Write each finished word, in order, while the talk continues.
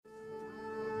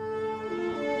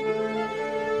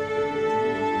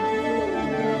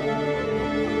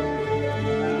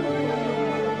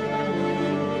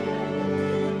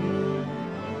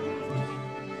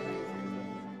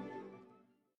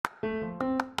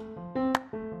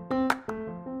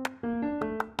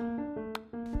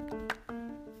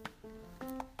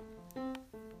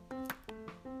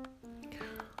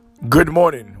Good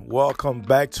morning. Welcome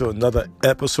back to another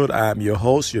episode. I am your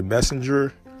host, your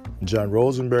messenger, John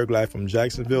Rosenberg, live from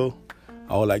Jacksonville.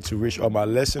 I would like to wish all my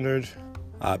listeners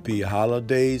happy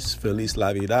holidays, Feliz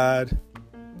Navidad,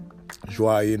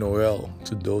 Joyeux Noël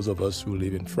to those of us who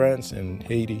live in France and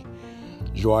Haiti,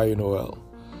 Joyeux Noël.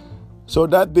 So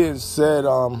that being said,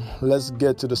 let's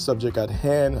get to the subject at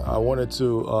hand. I was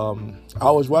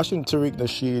watching Tariq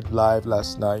Nasheed live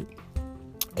last night,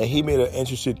 and he made an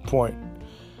interesting point.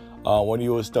 When he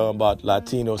was talking about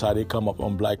Latinos, how they come up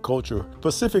on black culture,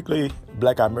 specifically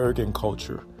black American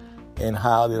culture, and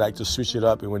how they like to switch it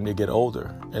up when they get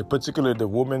older. And particularly the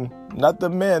women, not the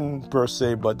men per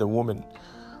se, but the women,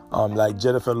 like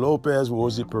Jennifer Lopez,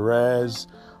 Rosie Perez.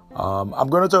 I'm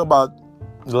going to talk about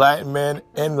Latin men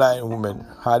and Latin women,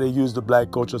 how they use the black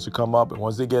culture to come up, and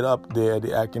once they get up there,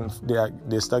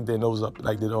 they stuck their nose up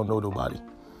like they don't know nobody.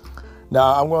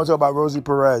 Now, I'm going to talk about Rosie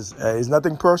Perez. It's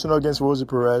nothing personal against Rosie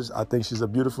Perez. I think she's a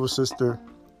beautiful sister.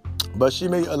 But she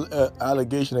made an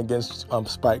allegation against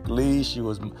Spike Lee. She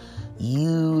was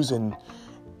used.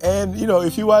 And you know,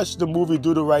 if you watch the movie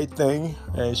Do the Right Thing,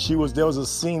 and there was a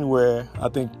scene where I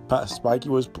think Spikey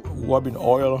was rubbing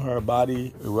oil on her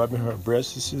body, rubbing her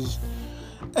breasts.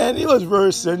 And it was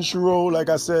very sensual. Like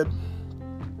I said,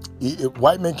 if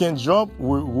White Men Can't Jump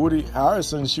with Woody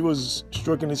Harrelson, she was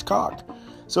stroking his cock.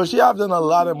 So she have done a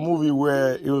lot of movie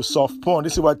where it was soft porn.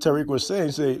 This is what Tariq was saying.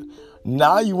 He said,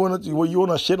 now you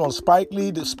wanna shit on Spike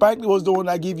Lee. Spike Lee was the one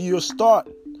that gave you your start,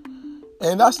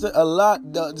 and that's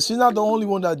she's not the only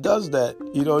one that does that.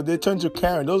 You know, they turn to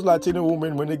Karen. Those Latino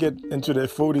women, when they get into their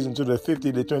 40s, into their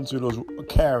 50s, they turn to those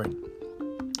Karen,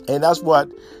 and that's what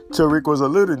Tariq was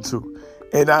alluding to.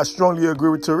 And I strongly agree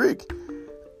with Tariq.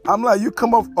 I'm like, you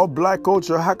come off of black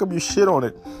culture, how come you shit on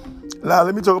it? Now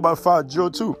let me talk about Fat Joe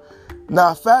too.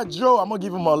 Now, Fat Joe, I'm going to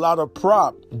give him a lot of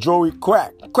prop. Joey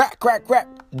Crack.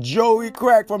 Joey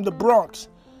Crack from the Bronx.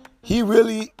 He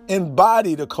really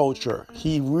embodied the culture.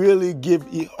 He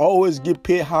always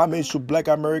pay homage to black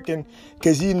American,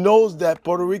 because he knows that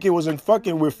Puerto Rican wasn't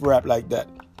fucking with rap like that,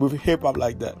 with hip hop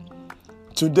like that.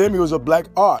 To them, it was a black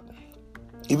art.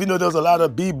 Even though there was a lot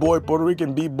of Puerto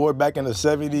Rican b-boy back in the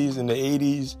 70s and the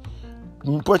 80s,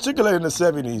 particularly in the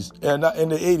 70s, and in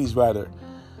the 80s rather.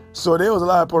 So there was a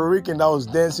lot of Puerto Rican that was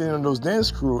dancing in those dance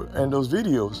crew and those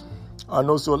videos.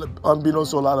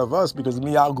 Unbeknownst to a lot of us, because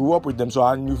I grew up with them, so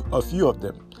I knew a few of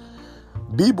them.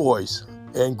 B-boys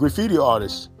and graffiti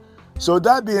artists. So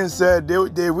that being said,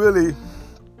 they really,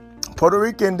 Puerto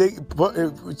Rican,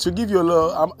 to give you a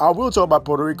little, I will talk about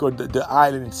Puerto Rico, the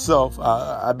island itself.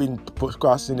 I've been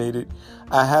procrastinated.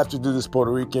 I have to do this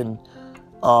Puerto Rican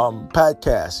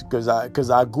podcast, because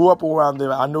I grew up around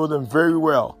them. I know them very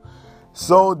well.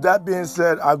 So that being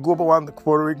said, I grew up around the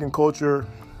Puerto Rican culture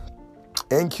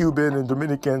and Cuban and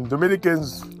Dominican.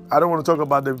 Dominicans, I don't want to talk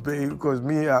about them because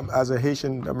I'm, as a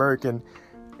Haitian American,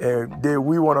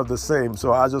 we one of the same.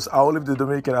 So I'll leave the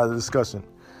Dominican as a discussion.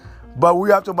 But we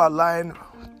have to talk about Latin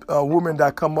women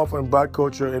that come up from black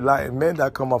culture and Latin men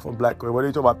that come up from black culture. Whether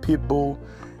you talk about Pitbull,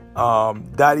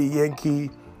 Daddy Yankee,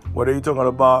 whether you're talking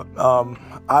about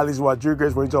Alice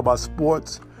Rodriguez, whether you talk about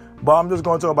sports. But I'm just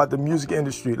going to talk about the music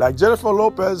industry. Like Jennifer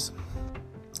Lopez,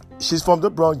 she's from the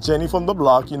Bronx, Jenny from the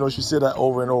block. You know, she said that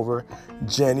over and over.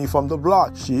 Jenny from the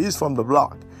block. She is from the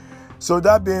block. So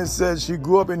that being said, she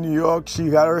grew up in New York. She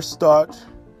got her start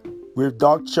with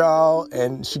Darkchild,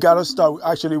 and she got her start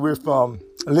actually with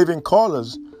Living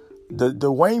Colours,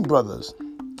 the Wayne brothers.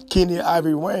 Kenya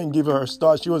Ivory Wayne gave her a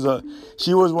start. She was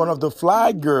one of the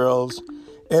fly girls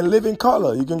in Living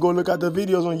Color. You can go look at the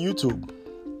videos on YouTube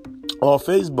or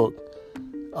Facebook.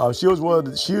 She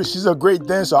was she's a great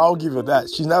dancer. I'll give her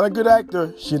that. She's not a good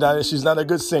actor. She's not a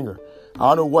good singer. I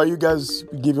don't know why you guys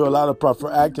give her a lot of prop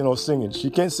for acting or singing.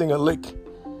 She can't sing a lick.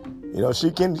 You know,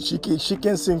 she can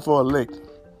sing for a lick.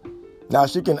 Now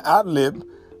she can ad-lib,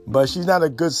 but she's not a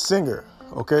good singer.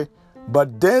 Okay,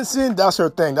 but dancing, that's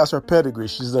her thing. That's her pedigree.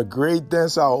 She's a great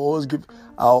dancer. I'll always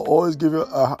give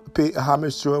her pay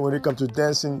homage to her when it comes to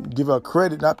dancing. Give her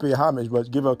credit, not pay homage,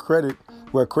 but give her credit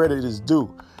where credit is due.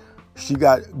 She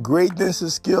got great dancing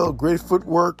skill, great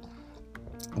footwork,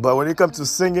 but when it comes to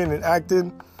singing and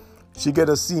acting, she get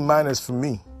a C- from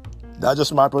me. That's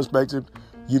just my perspective.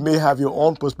 You may have your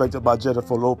own perspective about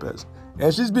Jennifer Lopez.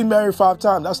 And she's been married 5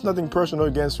 times. That's nothing personal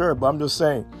against her, but I'm just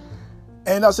saying.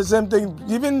 And that's the same thing.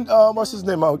 Even, what's his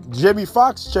name? Jamie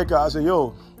Foxx, check out. I said,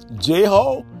 yo,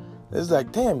 J-Ho? It's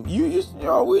like, damn, you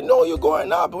know, we know you're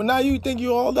going up, but now you think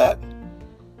you're all that.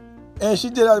 And she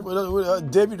did that with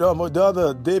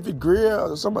David Greer,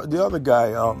 or the other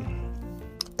guy,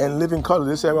 and Living Color.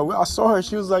 They said, well, I saw her.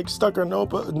 She was like stuck her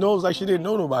nose like she didn't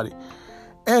know nobody.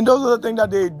 And those are the things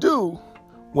that they do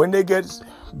when they get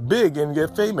big and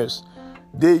get famous.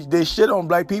 They shit on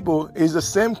black people. Is the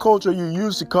same culture you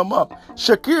use to come up.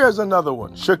 Shakira is another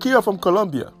one. Shakira from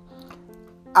Colombia.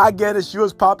 I get it. She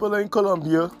was popular in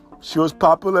Colombia. She was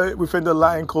popular within the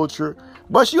Latin culture.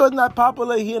 But she was not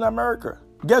popular here in America.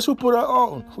 Guess who put her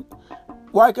on?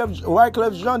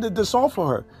 Wyclef Jean did the song for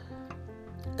her.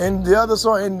 And the other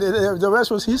song, and the rest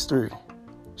was history.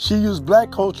 She used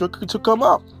black culture to come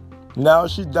up. Now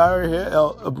she dyed her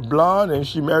hair blonde and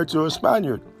she married to a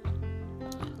Spaniard.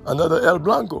 Another El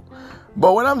Blanco.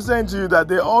 But what I'm saying to you that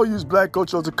they all use black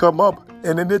culture to come up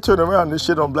and then they turn around and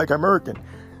shit on black American.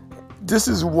 This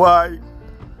is why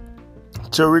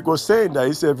Tariq was saying that.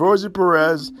 He said, Rosie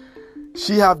Perez,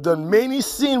 she have done many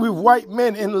scenes with white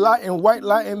men and white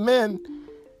Latin men.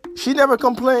 She never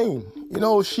complained. You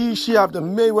know, she have the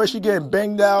made where she getting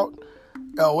banged out,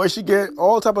 where she get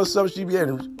all type of stuff. She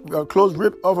getting clothes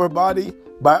ripped off her body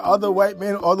by other white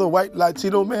men, other white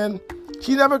Latino men.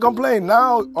 She never complained.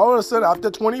 Now, all of a sudden, after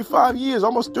 25 years,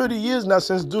 almost 30 years now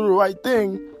since Do the Right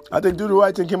Thing, I think Do the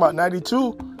Right Thing came out in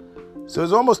 92. So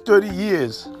it's almost 30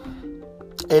 years.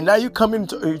 And now you come in,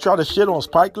 you try to shit on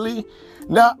Spike Lee.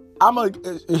 Now,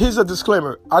 here's a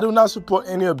disclaimer. I do not support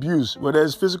any abuse, whether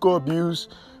it's physical abuse,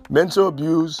 mental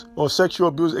abuse, or sexual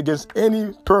abuse against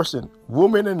any person,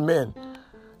 women and men.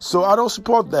 So I don't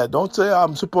support that. Don't say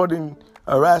I'm supporting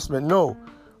harassment. No.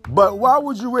 But why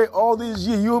would you wait all these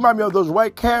years? You remind me of those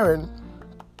white Karen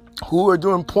who were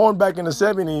doing porn back in the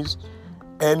 70s,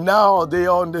 and now they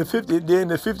are in the 50s. They're in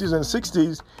the 50s and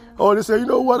 60s. Oh, they say, you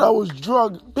know what? I was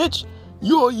drugged, bitch.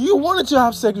 You wanted to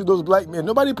have sex with those black men.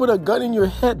 Nobody put a gun in your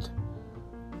head.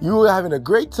 You were having a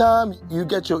great time. You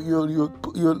get your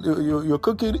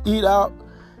cookie to eat out,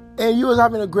 and you was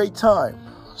having a great time.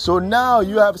 So now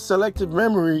you have selective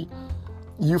memory.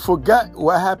 You forgot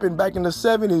what happened back in the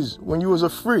 70s when you was a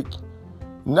freak.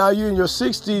 Now you're in your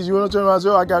 60s. You want to turn around and say,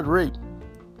 oh, I got raped.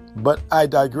 But I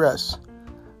digress.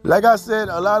 Like I said,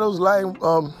 a lot of those lying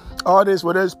artists,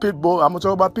 whether it's Pitbull, I'm going to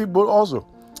talk about Pitbull also.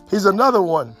 He's another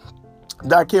one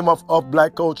that came off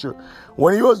black culture.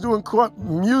 When he was doing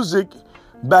music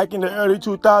back in the early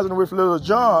 2000s with Lil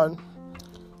Jon,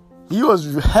 he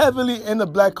was heavily in the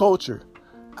black culture.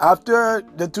 After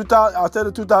the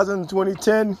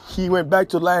 2010, he went back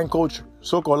to Latin culture,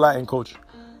 so-called Latin culture.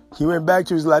 He went back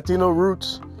to his Latino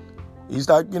roots. He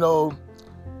started,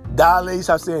 Dale, he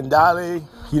started saying Dale.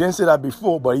 He didn't say that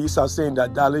before, but he started saying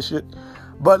that Dale shit.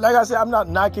 But like I said, I'm not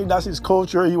knocking. That's his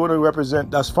culture. He want to represent.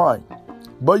 That's fine.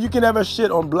 But you can never shit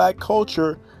on black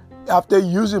culture after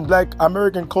using black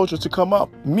American culture to come up.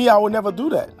 Me, I would never do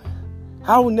that.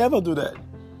 I would never do that.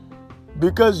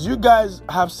 Because you guys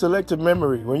have selective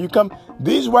memory. When you come,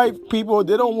 these white people,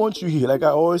 they don't want you here. Like I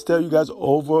always tell you guys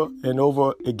over and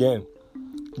over again.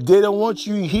 They don't want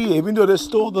you here, even though they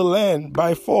stole the land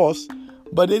by force.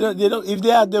 But they don't. If they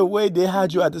had their way, they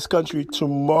had you at this country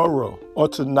tomorrow or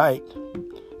tonight.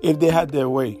 If they had their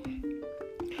way.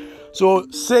 So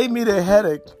save me the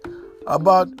headache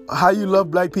about how you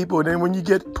love black people. And then when you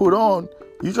get put on,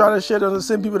 you try to shit on the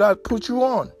same people that put you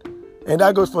on. And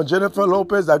that goes for Jennifer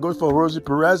Lopez. That goes for Rosie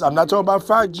Perez. I'm not talking about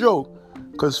Fat Joe.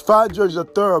 Because Fat Joe is a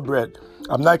thoroughbred.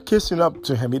 I'm not kissing up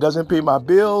to him. He doesn't pay my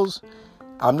bills.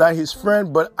 I'm not his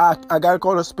friend. But I got to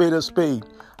call a spade a spade.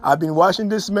 I've been watching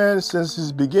this man since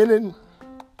his beginning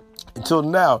until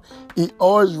now. He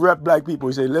always rep black people.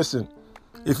 He said, listen,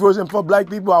 if it wasn't for black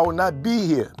people, I would not be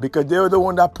here. Because they were the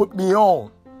one that put me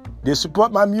on. They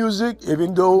support my music,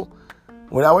 even though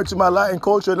when I went to my Latin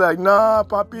culture, they're like, nah,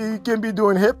 papi, you can't be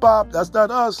doing hip-hop. That's not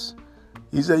us.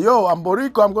 He said, yo, I'm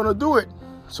Boricua. I'm going to do it.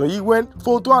 So he went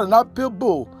full throttle, not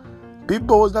Pitbull.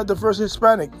 Pitbull was not the first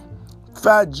Hispanic.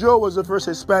 Fat Joe was the first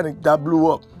Hispanic that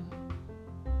blew up.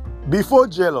 Before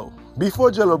J-Lo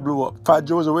blew up, Fat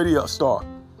Joe was already a star.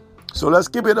 So let's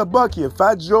keep it a buck here.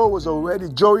 Fat Joe was already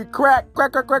Joey Crack.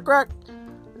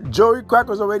 Joey Crack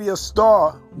was already a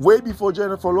star way before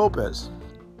Jennifer Lopez.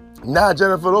 Now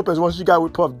Jennifer Lopez, once she got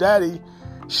with Puff Daddy,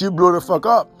 she blew the fuck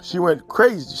up. She went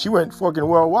crazy. She went fucking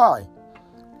worldwide.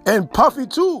 And Puffy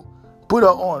too put her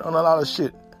on a lot of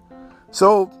shit.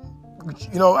 So,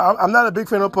 I'm not a big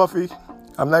fan of Puffy.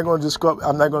 I'm not going to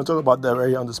talk about that right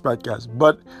here on this podcast.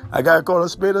 But I got to call a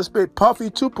spade a spade. Puffy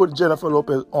too put Jennifer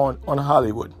Lopez on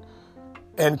Hollywood.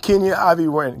 And Kenya Ivy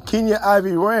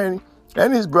Wayne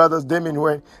and his brothers, Damien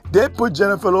Wayne, they put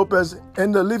Jennifer Lopez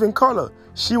in the living color.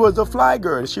 She was the fly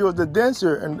girl. She was the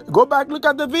dancer. And go back, look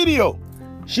at the video.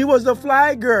 She was the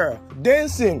fly girl,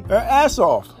 dancing her ass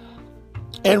off.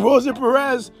 And Rosie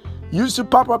Perez used to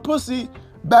pop her pussy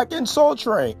back in Soul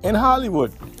Train in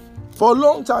Hollywood. For a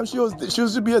long time, she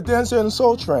used to be a dancer in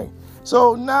Soul Train.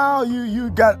 So now you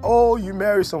got old, you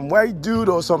marry some white dude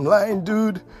or some Latin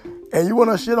dude, and you want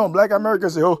to shit on Black America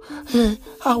and say, oh,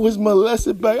 I was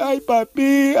molested by, ay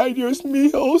papi, ay Dios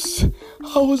míos.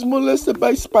 I was molested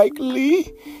by Spike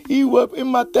Lee. He was in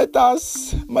my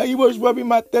tetas. He was rubbing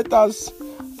my tetas.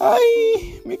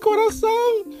 Ay, mi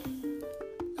corazón.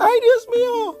 Ay Dios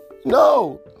mío.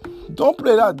 No, don't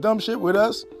play that dumb shit with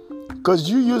us. Because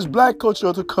you use black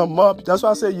culture to come up. That's why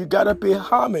I say you got to pay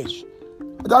homage.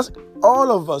 That's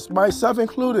all of us, myself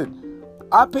included.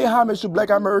 I pay homage to Black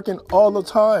American all the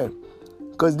time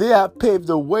because they have paved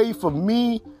the way for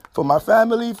me, for my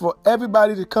family, for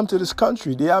everybody to come to this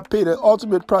country. They have paid the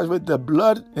ultimate price with their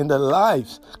blood and their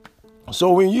lives.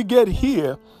 So when you get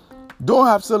here, don't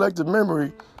have selective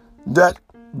memory that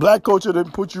black culture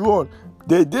didn't put you on.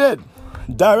 They did.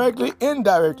 Directly,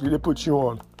 indirectly, they put you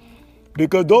on.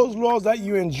 Because those laws that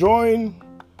you're enjoying,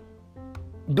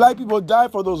 black people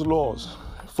died for those laws.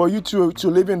 For you to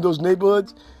live in those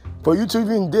neighborhoods, for you to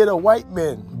even date a white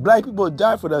man. Black people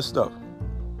die for that stuff.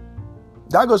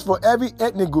 That goes for every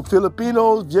ethnic group.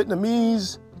 Filipinos,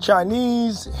 Vietnamese,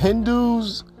 Chinese,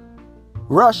 Hindus,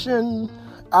 Russian,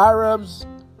 Arabs,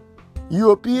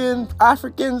 European,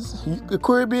 Africans,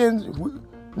 Caribbean.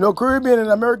 Caribbean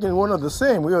and American, one are the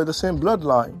same. We are the same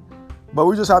bloodline. But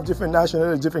we just have different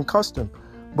nationalities, different custom.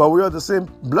 But we are the same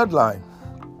bloodline.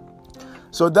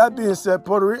 So that being said,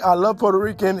 Puerto Rico, I love Puerto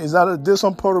Rican. It's not a diss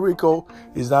on Puerto Rico.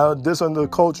 It's not a diss on the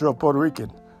culture of Puerto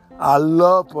Rican. I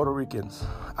love Puerto Ricans.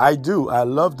 I do. I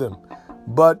love them.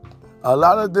 But a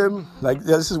lot of them, like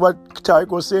this is what Tariq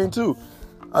was saying too.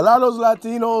 A lot of those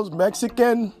Latinos,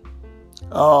 Mexican,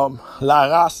 la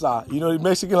raza. The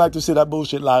Mexican like to say that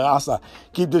bullshit, la raza.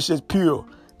 Keep the shit pure.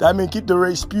 That means keep the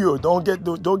race pure. Don't get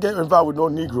involved with no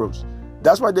Negroes.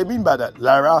 That's what they mean by that,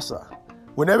 la raza.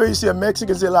 Whenever you see a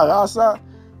Mexican say la raza,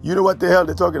 you know what the hell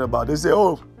they're talking about. They say,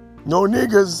 oh, no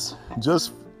niggas,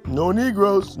 just no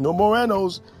Negroes, no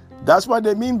Morenos. That's what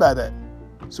they mean by that.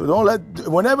 So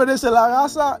whenever they say la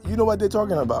raza, you know what they're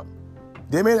talking about.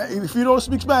 If you don't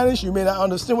speak Spanish, you may not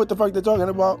understand what the fuck they're talking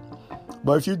about.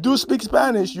 But if you do speak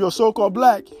Spanish, you're so-called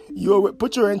black, you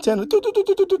put your antenna.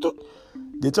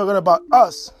 They're talking about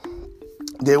us.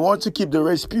 They want to keep the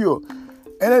race pure.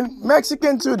 And then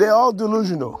Mexican too, they're all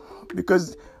delusional.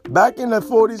 Because back in the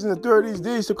 40s and the 30s,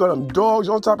 they used to call them dogs,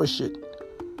 all type of shit.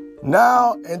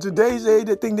 Now, in today's age,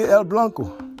 they think they're El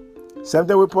Blanco. Same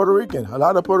thing with Puerto Rican. A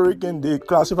lot of Puerto Rican, they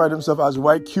classify themselves as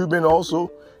white. Cuban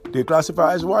also, they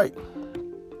classify as white.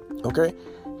 Okay?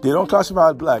 They don't classify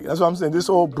as black. That's what I'm saying. This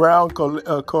whole brown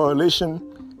correlation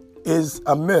is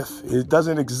a myth. It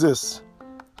doesn't exist.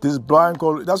 This blind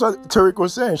correlation. That's what Tariq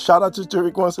was saying. Shout out to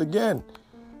Tariq once again.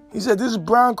 He said this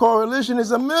brown correlation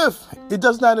is a myth. It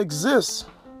does not exist.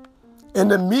 And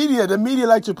the media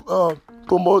like to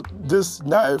promote this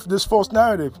narrative, this false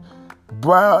narrative.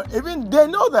 Brown, even they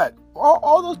know that.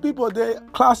 All those people, they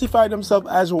classify themselves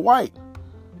as white.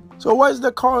 So what is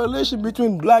the correlation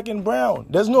between black and brown?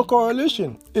 There's no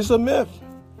correlation. It's a myth.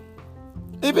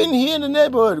 Even here in the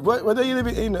neighborhood, whether you live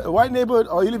in a white neighborhood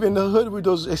or you live in the hood with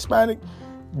those Hispanic,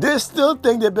 they still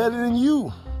think they're better than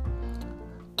you.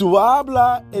 Tu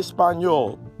habla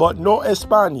español, but no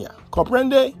España.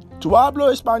 ¿Comprende? Tu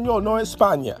hablo español, no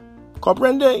España.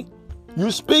 ¿Comprende? You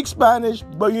speak Spanish,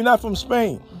 but you're not from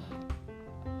Spain.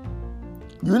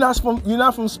 You're not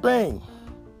from Spain.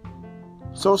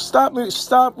 So stop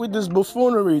with this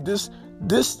buffoonery. This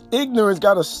ignorance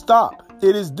gotta stop.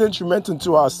 It is detrimental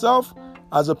to ourselves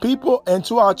as a people and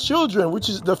to our children, which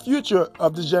is the future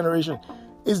of this generation.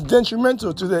 It's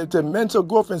detrimental to the mental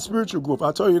growth and spiritual growth.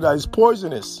 I tell you that it's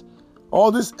poisonous.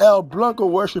 All this El Blanco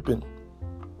worshiping.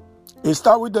 It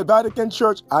starts with the Vatican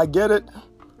Church. I get it.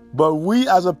 But we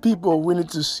as a people, we need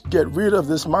to get rid of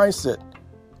this mindset.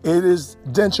 It is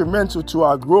detrimental to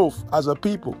our growth as a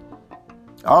people.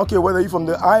 I don't care whether you're from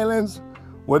the islands,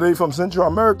 whether you're from Central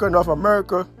America, North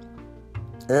America,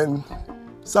 and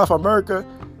South America.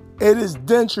 It is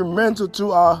detrimental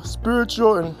to our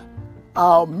spiritual and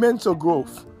our mental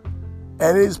growth.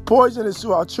 And it is poisonous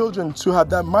to our children to have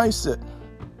that mindset.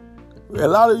 A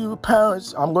lot of you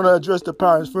parents, I'm going to address the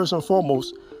parents first and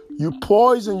foremost. You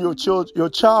poison your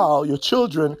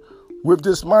children with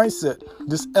this mindset,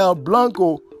 this El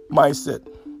Blanco mindset.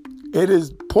 It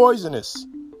is poisonous.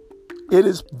 It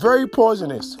is very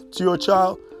poisonous to your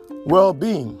child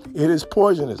well-being. It is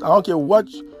poisonous. I don't care what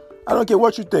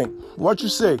you think, what you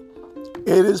say.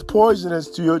 It is poisonous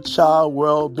to your child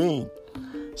well-being.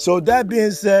 So that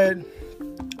being said,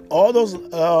 all those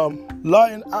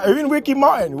even Ricky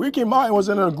Martin was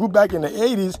in a group back in the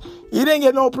 80s. He didn't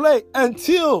get no play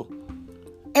until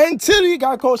he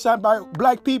got co-signed by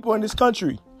black people in this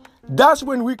country. That's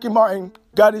when Ricky Martin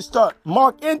got his start.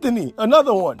 Mark Anthony,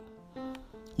 another one.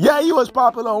 Yeah, he was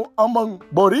popular among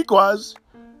Boricuas,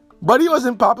 but he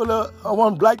wasn't popular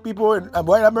among black people in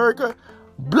white America.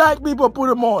 Black people put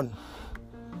him on.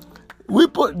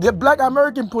 The black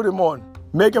American put him on,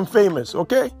 make him famous,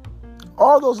 okay?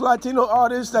 All those Latino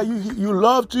artists that you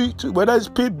love to whether it's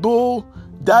Pitbull,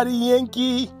 Daddy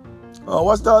Yankee,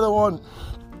 what's the other one?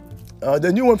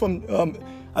 The new one from,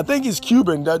 I think it's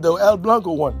Cuban, the El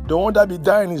Blanco one, the one that be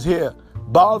dyeing his hair.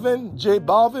 J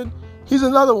Balvin, he's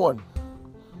another one.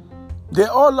 They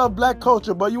all love black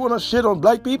culture, but you want to shit on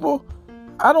black people?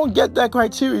 I don't get that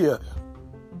criteria.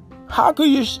 How could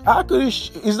you,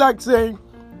 it's like saying,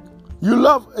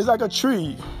 it's like a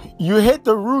tree. You hate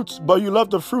the roots, but you love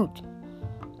the fruit.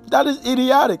 That is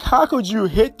idiotic. How could you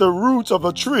hate the roots of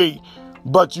a tree,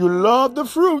 but you love the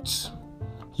fruits?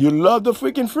 You love the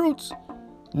freaking fruits.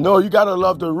 No, you got to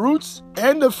love the roots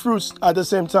and the fruits at the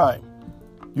same time.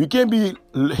 You can't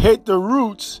hate the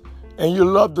roots and you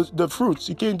love the fruits.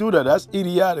 You can't do that. That's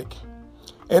idiotic.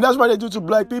 And that's what they do to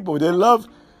black people. They love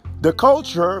the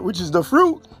culture, which is the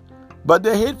fruit, but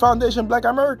they hate Foundation Black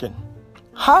American.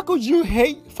 How could you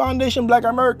hate Foundation Black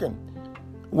American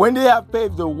when they have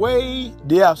paved the way,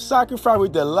 they have sacrificed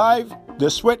with their life, their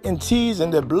sweat and tears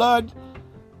and their blood?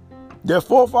 Their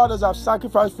forefathers have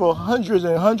sacrificed for hundreds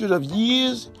and hundreds of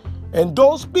years, and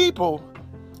those people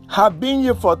have been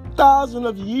here for thousands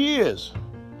of years.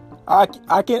 I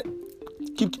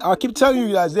keep telling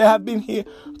you guys, they have been here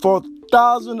for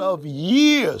thousands of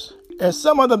years, and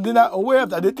some of them they're not aware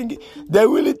of that. They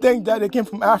really think that they came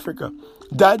from Africa.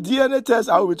 That DNA test,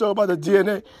 I will be talking about the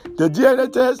DNA. The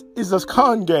DNA test is a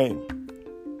con game.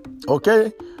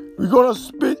 Okay? We're going to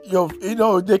spit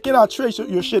they cannot trace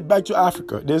your shit back to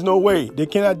Africa. There's no way. They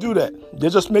cannot do that. They're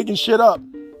just making shit up.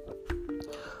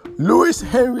 Louis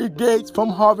Henry Gates from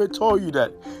Harvard told you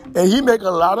that. And he make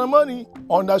a lot of money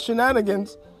on that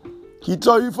shenanigans. He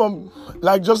told you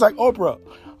just like Oprah,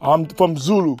 I'm from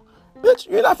Zulu. Bitch,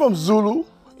 you're not from Zulu.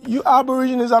 You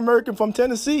Aborigines American from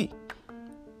Tennessee.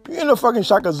 You ain't no fucking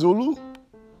Shaka Zulu.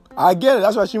 I get it.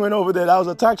 That's why she went over there. That was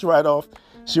a tax write-off.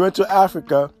 She went to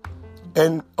Africa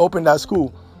and opened that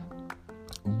school.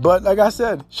 But like I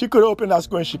said, she could have opened that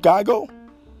school in Chicago,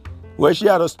 where she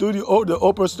had a studio, the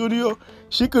Oprah studio.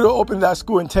 She could have opened that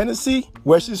school in Tennessee,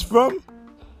 where she's from.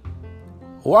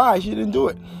 Why? She didn't do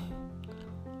it.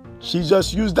 She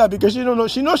just used that because she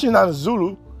knows she's not a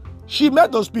Zulu. She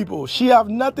met those people. She have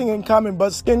nothing in common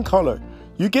but skin color.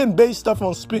 You can base stuff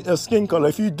on skin color.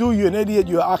 If you do, you're an idiot,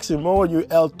 you're oxymoron, you're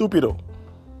el tupido.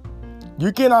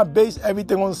 You cannot base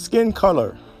everything on skin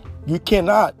color. You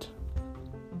cannot.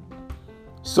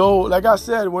 So, like I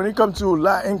said, when it comes to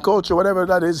Latin culture, whatever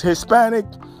that is, Hispanic,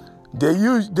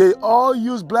 they all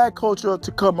use black culture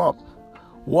to come up.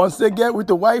 Once they get with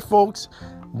the white folks,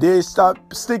 they start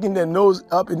sticking their nose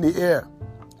up in the air.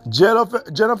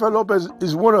 Jennifer Lopez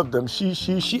is one of them.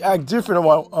 She acts different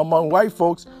among white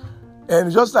folks.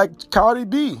 And just like Cardi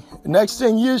B, next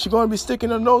 10 years, she's going to be sticking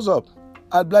her nose up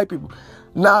at black people.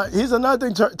 Now, here's another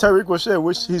thing Tariq will say,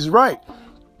 which he's right.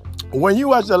 When you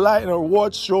watch the Latin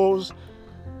award shows,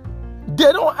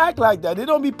 they don't act like that. They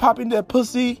don't be popping their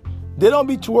pussy. They don't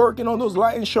be twerking on those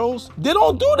Latin shows. They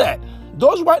don't do that.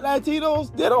 Those white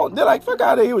Latinos, they're like, fuck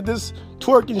out of here with this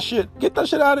twerking shit. Get that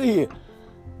shit out of here.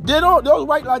 Those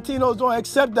white Latinos don't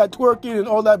accept that twerking and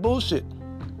all that bullshit.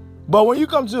 But when you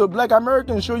come to a black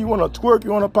American show, you want to twerk,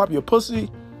 you want to pop your pussy,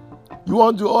 you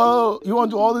want to do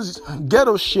all this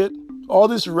ghetto shit, all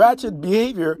this ratchet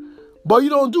behavior, but you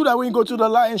don't do that when you go to the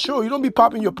Latin show. You don't be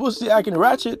popping your pussy acting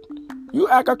ratchet. You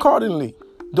act accordingly.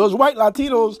 Those white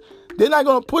Latinos, they're not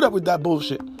going to put up with that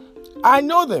bullshit. I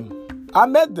know them. I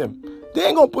met them. They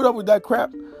ain't going to put up with that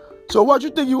crap. So what you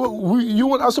think you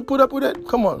want us to put up with it?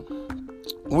 Come on.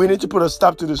 We need to put a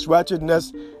stop to this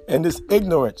ratchetness and this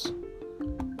ignorance.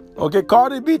 Okay,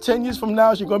 Cardi B, 10 years from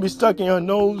now, she's going to be stuck in her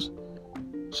nose.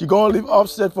 She's going to leave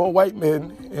Offset for a white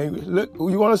man. And look,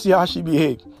 you want to see how she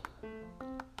behaves.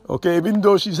 Okay, even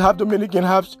though she's half Dominican,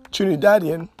 half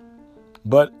Trinidadian.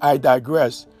 But I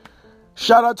digress.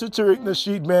 Shout out to Tariq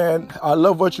Nasheed, man. I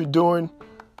love what you're doing.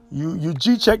 You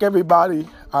G-check everybody.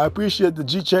 I appreciate the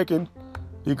G-checking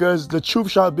because the truth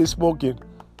shall be spoken.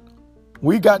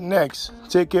 We got next.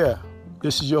 Take care.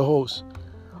 This is your host.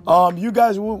 You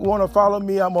guys want to follow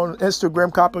me? I'm on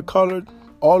Instagram, Copper Colored,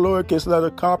 all lowercase letter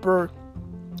Copper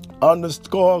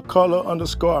 _ color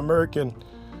 _ American.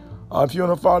 If you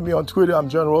want to follow me on Twitter, I'm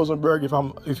John Rosenberg. If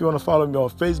you want to follow me on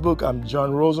Facebook, I'm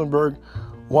John Rosenberg.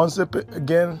 Once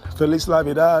again, Feliz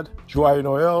Navidad, Joyeux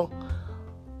Noel.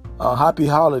 Happy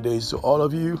holidays to all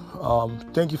of you.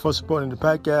 Thank you for supporting the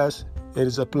podcast. It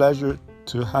is a pleasure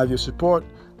to have your support.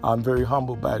 I'm very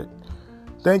humbled by it.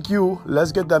 Thank you.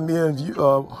 Let's get that million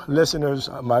listeners.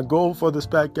 My goal for this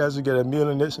podcast is to get 1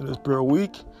 million listeners per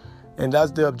week. And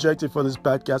that's the objective for this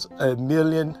podcast, 1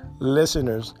 million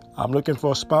listeners. I'm looking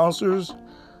for sponsors.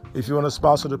 If you want to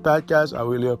sponsor the podcast, I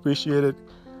really appreciate it.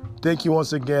 Thank you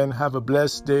once again. Have a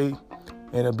blessed day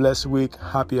and a blessed week.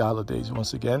 Happy holidays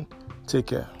once again. Take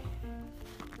care.